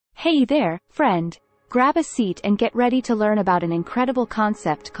Hey there, friend. Grab a seat and get ready to learn about an incredible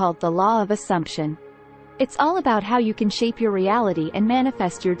concept called the law of assumption. It's all about how you can shape your reality and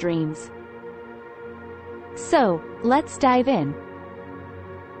manifest your dreams. So, let's dive in.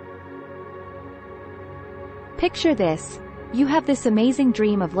 Picture this. You have this amazing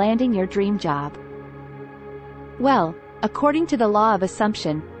dream of landing your dream job. Well, according to the law of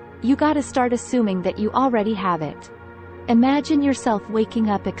assumption, you gotta start assuming that you already have it. Imagine yourself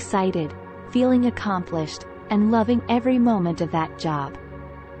waking up excited, feeling accomplished, and loving every moment of that job.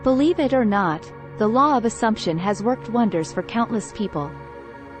 Believe it or not, the law of assumption has worked wonders for countless people.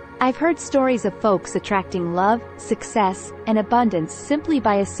 I've heard stories of folks attracting love, success, and abundance simply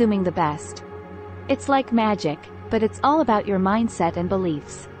by assuming the best. It's like magic, but it's all about your mindset and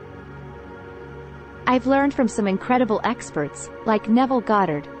beliefs. I've learned from some incredible experts, like Neville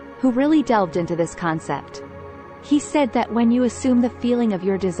Goddard, who really delved into this concept. He said that when you assume the feeling of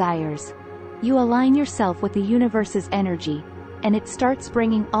your desires, you align yourself with the universe's energy, and it starts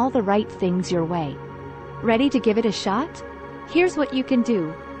bringing all the right things your way. Ready to give it a shot? Here's what you can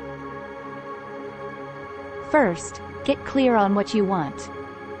do. First, get clear on what you want.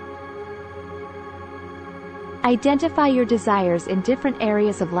 Identify your desires in different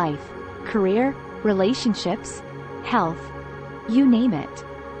areas of life: career, relationships, health, you name it.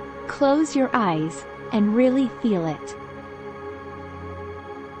 Close your eyes and really feel it.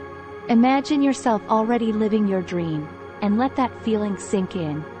 Imagine yourself already living your dream, and let that feeling sink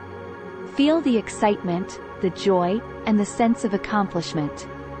in. Feel the excitement, the joy, and the sense of accomplishment.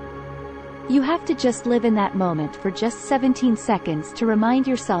 You have to just live in that moment for just 17 seconds to remind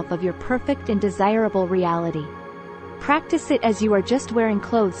yourself of your perfect and desirable reality. Practice it as you are just wearing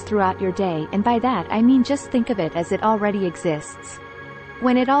clothes throughout your day, and by that I mean just think of it as it already exists.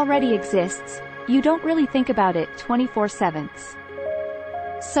 When it already exists, you don't really think about it 24/7.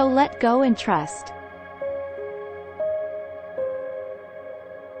 So let go and trust.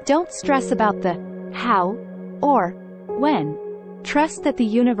 Don't stress about the how or when. Trust that the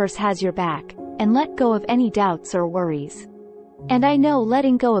universe has your back, and let go of any doubts or worries. And I know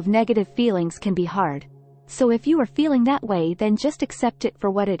letting go of negative feelings can be hard. So if you are feeling that way, then just accept it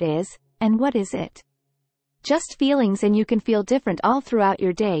for what it is. And what is it? Just feelings, and you can feel different all throughout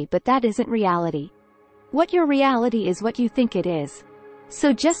your day, but that isn't reality. What your reality is what you think it is.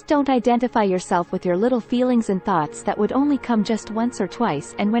 So just don't identify yourself with your little feelings and thoughts that would only come just once or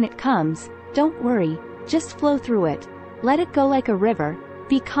twice, and when it comes, don't worry, just flow through it. Let it go like a river,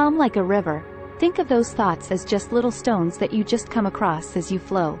 be calm like a river. Think of those thoughts as just little stones that you just come across as you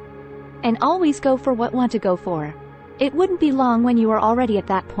flow. And always go for what you want to go for. It wouldn't be long when you are already at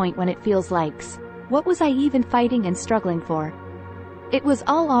that point when it feels like, what was I even fighting and struggling for? It was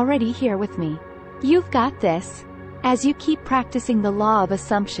all already here with me. You've got this. As you keep practicing the law of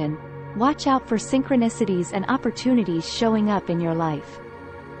assumption, watch out for synchronicities and opportunities showing up in your life.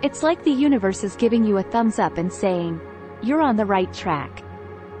 It's like the universe is giving you a thumbs up and saying, you're on the right track.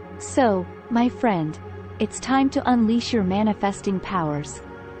 So, my friend, it's time to unleash your manifesting powers.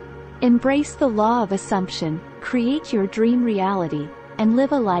 Embrace the law of assumption, create your dream reality, and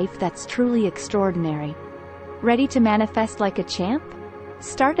live a life that's truly extraordinary. Ready to manifest like a champ?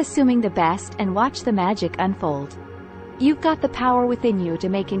 Start assuming the best and watch the magic unfold. You've got the power within you to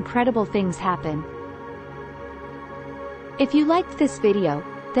make incredible things happen. If you liked this video,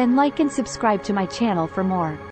 then like and subscribe to my channel for more.